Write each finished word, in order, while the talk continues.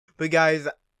But guys,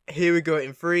 here we go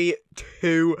in 3,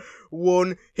 2,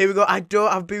 1. Here we go. I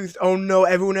don't have boost. Oh no,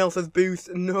 everyone else has boost.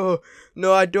 No,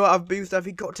 I don't have boost. I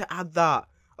forgot to add that.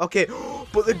 Okay,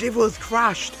 but the Divo has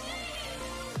crashed.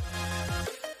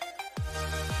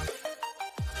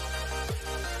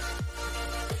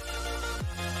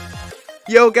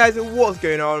 Yo guys, what's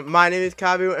going on? My name is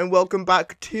Kabu and welcome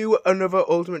back to another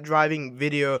Ultimate Driving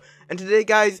video. And today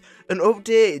guys, an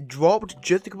update dropped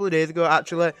just a couple of days ago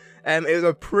actually. It was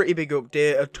a pretty big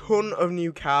update, a ton of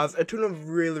new cars, a ton of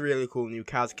really cool new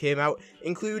cars came out,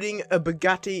 including a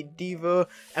Bugatti Divo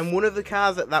and one of the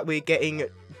cars that we're getting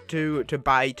to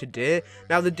buy today.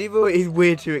 Now the Divo is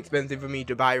way too expensive for me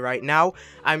to buy right now.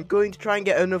 I'm going to try and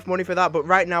get enough money for that, but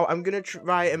right now I'm going to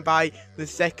try and buy the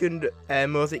second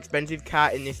most expensive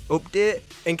car in this update.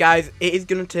 And guys, it is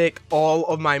going to take all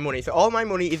of my money, so all my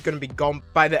money is going to be gone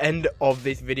by the end of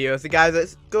this video. So guys,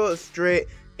 let's go straight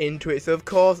into it. So of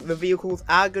course the vehicles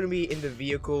are going to be in the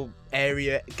vehicle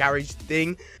area garage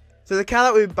thing. So the car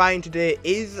that we're buying today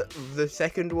is the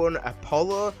second one,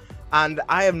 Apollo. And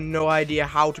I have no idea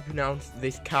how to pronounce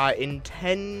this car.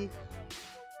 Intensa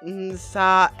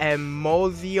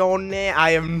Emozione.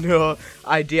 I have no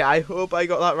idea. I hope I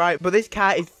got that right. But this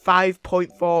car is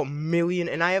 5.4 million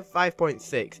and I have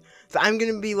 5.6. So I'm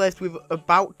going to be left with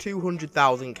about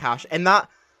 200,000 cash. And that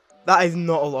is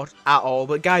not a lot at all.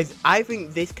 But guys, I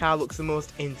think this car looks the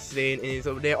most insane in this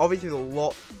update. Obviously, there's a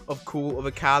lot of cool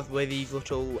other cars where these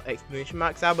little exclamation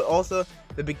marks are. But also,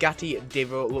 the Bugatti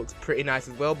Divo looks pretty nice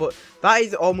as well. But that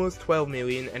is almost 12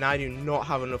 million. And I do not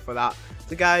have enough for that.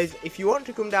 So guys, if you want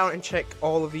to come down and check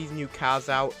all of these new cars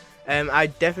out, I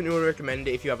definitely would recommend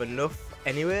it if you have enough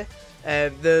anyway.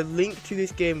 The link to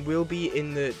this game will be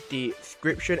in the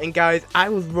description. And guys, I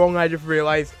was wrong. I just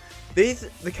realized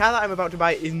the car that I'm about to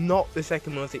buy is not the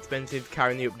second most expensive car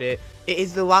in the update. It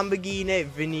is the Lamborghini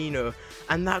Veneno,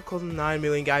 and that costs 9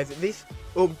 million, guys. This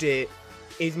update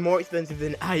is more expensive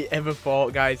than I ever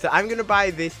thought, guys. So I'm gonna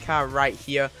buy this car right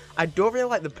here. I don't really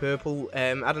like the purple.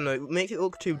 I don't know. It makes it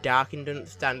look too dark and doesn't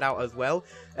stand out as well.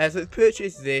 So let's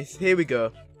purchase this. Here we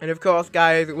go. And of course,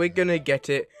 guys, we're gonna get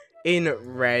it in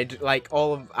red, like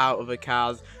all out of the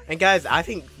cars. And guys, I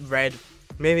think red.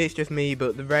 Maybe it's just me,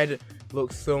 but the red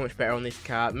looks so much better on this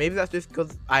car. Maybe that's just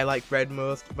because I like red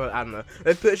most, but I don't know.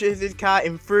 Let's purchase this car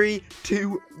in 3,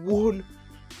 2, 1.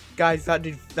 Guys,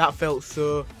 that felt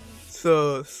so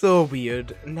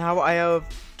weird. Now I have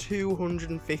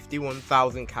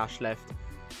 251,000 cash left.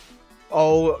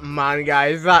 Oh man,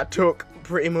 guys, that took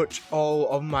pretty much all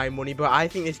of my money, but I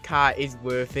think this car is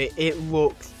worth it. It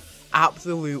looks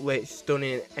absolutely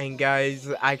stunning, and guys,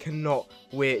 I cannot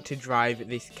wait to drive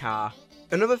this car.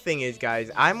 Another thing is, guys,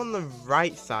 I'm on the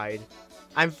right side.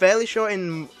 I'm fairly sure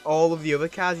in all of the other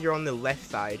cars you're on the left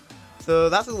side. So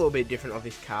that's a little bit different of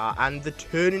this car. And the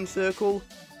turning circle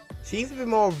seems to be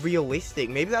more realistic.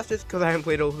 Maybe that's just because I haven't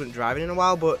played Ultimate Driving in a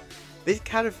while, but this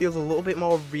kind of feels a little bit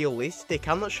more realistic.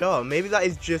 I'm not sure. Maybe that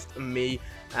is just me.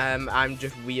 I'm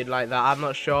just weird like that. I'm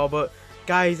not sure. But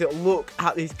guys, look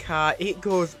at this car. It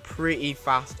goes pretty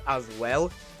fast as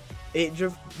well.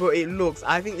 But it looks,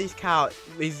 I think this car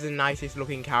is the nicest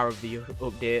looking car of the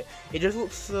update. It just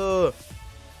looks so,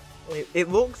 it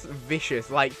looks vicious.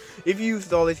 Like, if you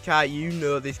saw this car, you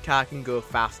know this car can go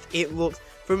fast. It looks,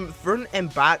 from front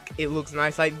and back, it looks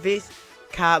nice. Like this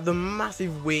car, the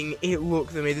massive wing, it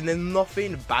looks amazing. There's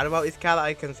nothing bad about this car that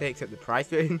I can say except the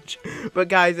price range. But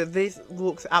guys, this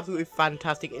looks absolutely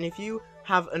fantastic. And if you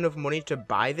have enough money to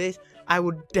buy this, I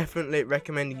would definitely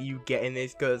recommend you getting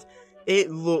this, because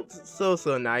it looks so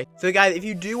nice. So guys, if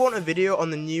you do want a video on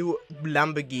the new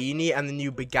Lamborghini and the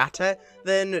new Bugatti,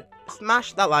 then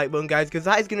smash that like button, guys, because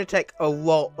that is going to take a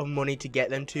lot of money to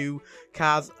get them two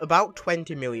cars, about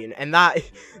 20 million, and that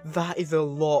is a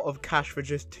lot of cash for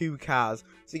just two cars.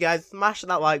 So guys, smash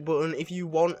that like button if you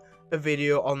want a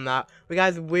video on that. But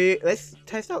guys, let's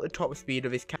test out the top speed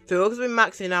of this car. So it looks like we're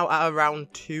maxing out at around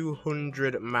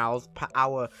 200 miles per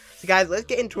hour. So guys, let's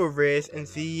get into a race and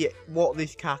see what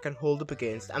this car can hold up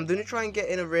against. I'm gonna try and get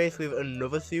in a race with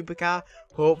another supercar,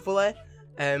 hopefully.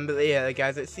 But yeah,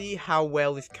 guys, let's see how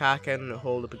well this car can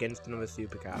hold up against another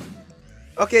supercar.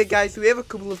 Okay guys, so we have a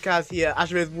couple of cars here.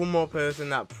 Actually, there's one more person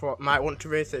that might want to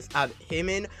race. Let's add him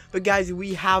in. But guys,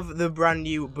 we have the brand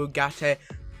new Bugatti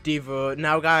Divo.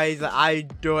 Now guys, I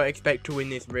don't expect to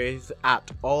win this race at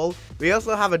all. We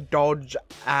also have a Dodge,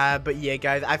 but yeah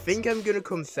guys, I think I'm gonna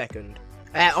come second.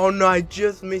 Oh no, I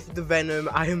just missed the Venom.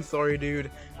 I am sorry, dude.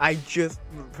 I just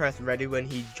pressed ready when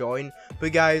he joined.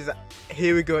 But guys,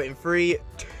 here we go in 3,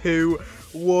 2,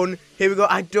 1. Here we go.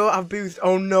 I don't have boost.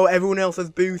 Oh no, everyone else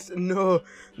has boost. No,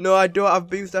 I don't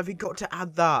have boost. I forgot to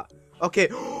add that. Okay,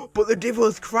 but the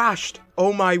Divo's crashed.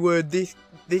 Oh my word, this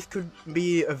could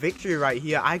be a victory right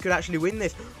here. I could actually win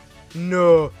this.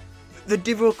 No, the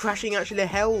Divo crashing actually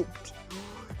helped.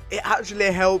 It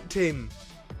actually helped him.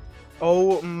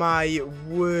 Oh my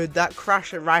word, that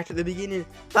crash right at the beginning,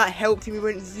 that helped him. He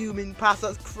went zooming past.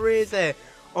 That's crazy.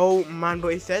 Oh man, but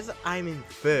it says I'm in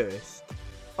first.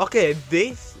 Okay,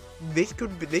 this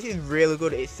is really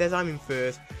good. It says I'm in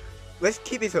first. Let's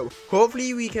keep this up.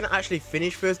 Hopefully we can actually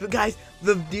finish first. But guys,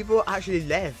 the Divo actually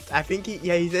left. I think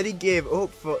he said he gave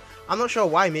up, for I'm not sure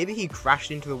why. Maybe he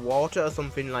crashed into the water or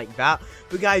something like that.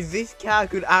 But guys, this car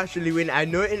could actually win. I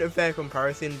know it isn't a fair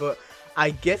comparison, but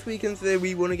I guess we can say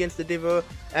we won against the Divo,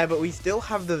 but we still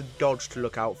have the Dodge to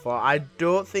look out for. I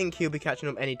don't think he'll be catching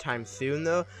up anytime soon,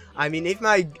 though. I mean, if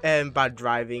my bad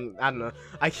driving, I don't know,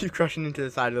 I keep crashing into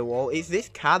the side of the wall. It's this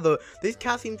car, though. This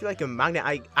car seems to be like a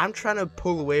magnet. I'm trying to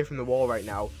pull away from the wall right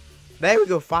now. There we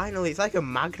go, finally. It's like a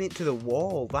magnet to the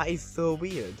wall. That is so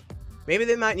weird. Maybe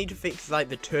they might need to fix, like,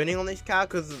 the turning on this car,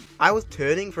 because I was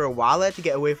turning for a while there to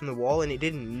get away from the wall, and it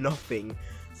did nothing.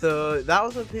 So, that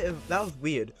was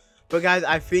weird. But guys,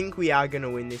 I think we are going to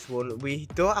win this one. We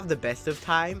don't have the best of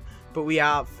time, but we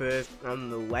are first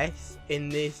nonetheless in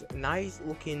this nice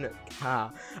looking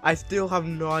car. I still have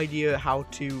no idea how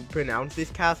to pronounce this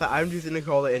car, so I'm just going to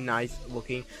call it a nice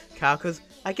looking car, because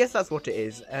I guess that's what it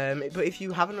is. But if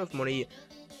you have enough money,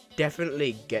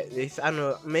 definitely get this. I don't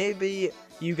know, maybe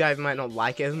you guys might not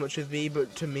like it as much as me,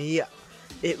 but to me,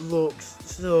 it looks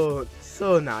so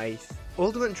nice.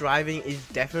 Ultimate driving is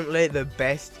definitely the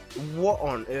best. What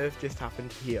on earth just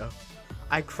happened here?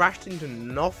 I crashed into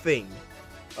nothing.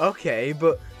 Okay,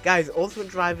 but guys, Ultimate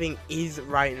Driving is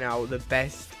right now the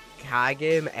best car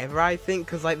game ever, I think,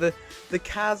 because like the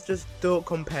cars just don't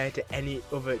compare to any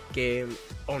other game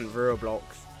on Roblox.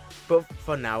 But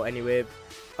for now, anyway.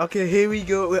 Okay, here we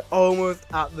go. We're almost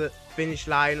at the finish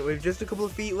line with just a couple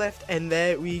of feet left, and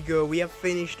there we go. We have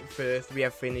finished first. We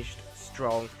have finished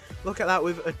strong. Look at that,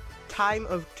 with a time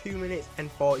of 2 minutes and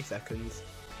 40 seconds.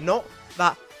 Not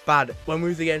that bad. When we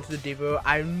was against the Divo,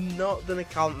 I'm not gonna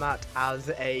count that as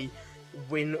a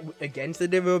win against the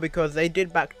Divo because they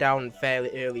did back down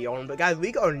fairly early on. But guys,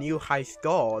 we got a new high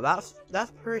score. That's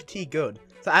pretty good.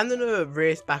 So I'm gonna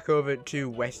race back over to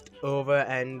Westover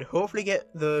and hopefully get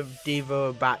the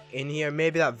Divo back in here.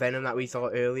 Maybe that Venom that we saw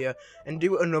earlier, and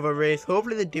do another race.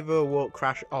 Hopefully the Divo won't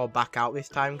crash or back out this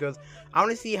time, because I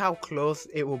want to see how close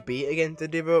it will be against the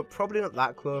Divo. Probably not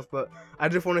that close, but I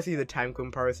just want to see the time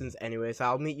comparisons anyway. So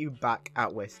I'll meet you back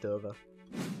at Westover.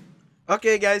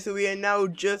 Okay guys, so we are now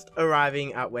just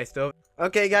arriving at Westover.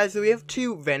 Okay guys, so we have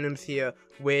two Venoms here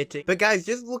waiting. But guys,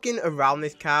 just looking around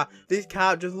this car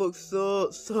just looks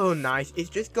so nice. It's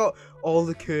just got all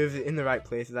the curves in the right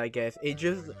places, I guess.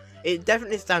 It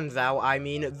definitely stands out. I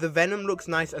mean, the Venom looks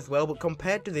nice as well, but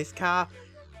compared to this car,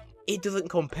 it doesn't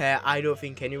compare, I don't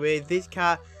think anyway. This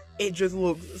car, it just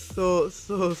looks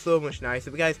so much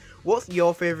nicer. But guys, what's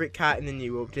your favourite car in the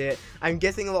new update? I'm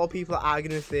guessing a lot of people are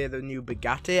going to say the new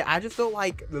Bugatti. I just don't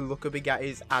like the look of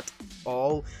Bugattis at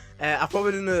all. I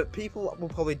probably don't know, people will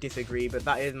probably disagree, but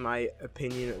that is my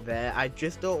opinion there. I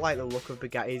just don't like the look of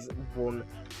Bugattis one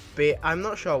bit. I'm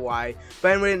not sure why.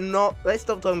 But anyway, let's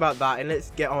stop talking about that and let's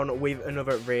get on with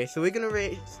another race. So we're going to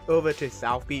race over to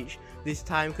South Beach this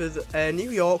time, because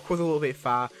New York was a little bit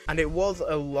far and it was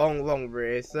a long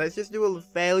race. So let's just do a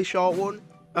fairly short one.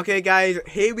 Okay guys,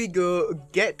 here we go.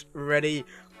 Get ready.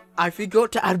 I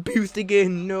forgot to add boost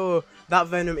again. No, that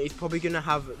Venom is probably going to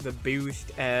have the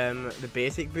boost, the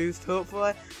basic boost,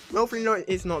 hopefully. Hopefully not,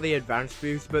 it's not the advanced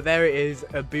boost, but there it is,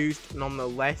 a boost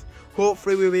nonetheless.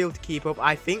 Hopefully we'll be able to keep up.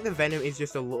 I think the Venom is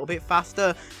just a little bit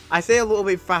faster. I say a little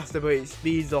bit faster, but it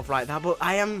speeds off like that. But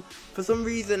for some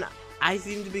reason, I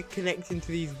seem to be connecting to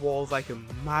these walls like a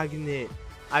magnet.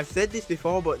 I've said this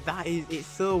before, but it's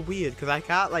so weird because I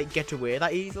can't like get away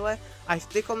that easily. I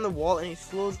stick on the wall and it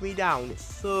slows me down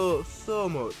so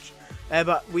much.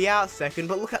 But we are second.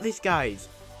 But look at this, guys.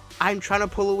 I'm trying to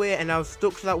pull away and I was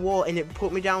stuck to that wall and it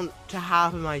put me down to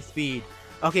half of my speed.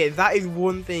 Okay, that is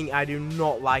one thing I do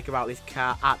not like about this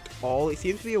car at all. It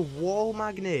seems to be a wall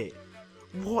magnet.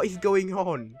 What is going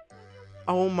on?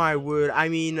 Oh my word. I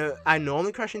mean, I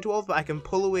normally crash into walls, but I can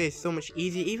pull away so much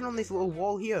easier. Even on this little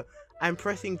wall here. I'm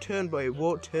pressing turn, but it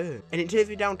won't turn. And it takes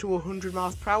me down to 100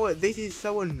 miles per hour. This is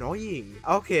so annoying.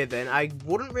 Okay, then. I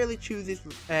wouldn't really choose this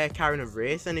car in a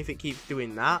race, and if it keeps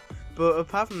doing that. But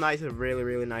apart from that, it's a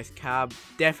really nice car.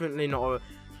 Definitely not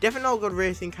a good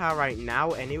racing car right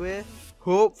now, anyway.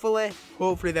 Hopefully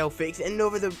they'll fix it. And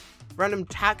over the random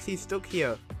taxi stuck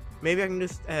here. Maybe I can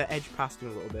just edge past him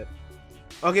a little bit.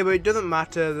 Okay, but it doesn't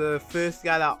matter. The first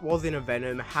guy that was in a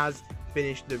Venom has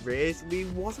finished the race, we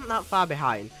wasn't that far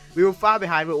behind. We were far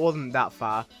behind, but it wasn't that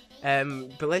far.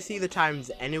 But let's see the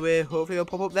times anyway. Hopefully it'll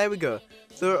pop up. There we go.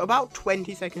 So about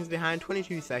 20 seconds behind,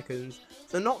 22 seconds.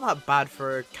 So not that bad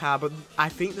for a car, but I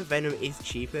think the Venom is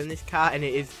cheaper than this car and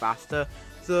it is faster.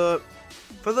 So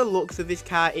for the looks of this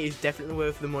car, it is definitely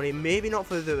worth the money. Maybe not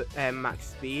for the max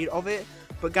speed of it,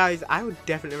 but guys, I would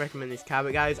definitely recommend this car.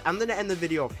 But guys, I'm going to end the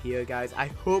video off here, guys. I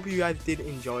hope you guys did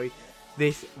enjoy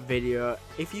this video.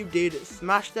 If you did,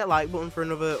 smash that like button for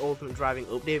another Ultimate Driving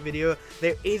update video.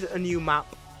 There is a new map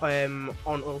on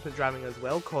Ultimate Driving as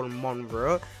well called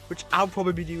Monroe, which I'll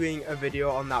probably be doing a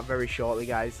video on that very shortly,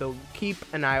 guys, so keep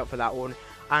an eye out for that one.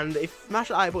 And smash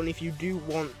the like button if you do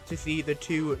want to see the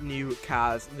two new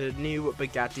cars, the new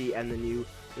Bugatti and the new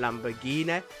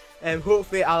Lamborghini.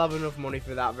 Hopefully I'll have enough money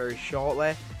for that very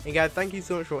shortly. And guys, thank you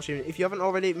so much for watching. If you haven't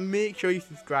already, make sure you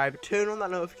subscribe, turn on that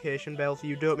notification bell so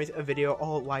you don't miss a video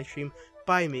or live stream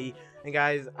by me. And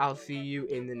guys, I'll see you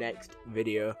in the next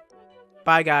video.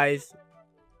 Bye guys.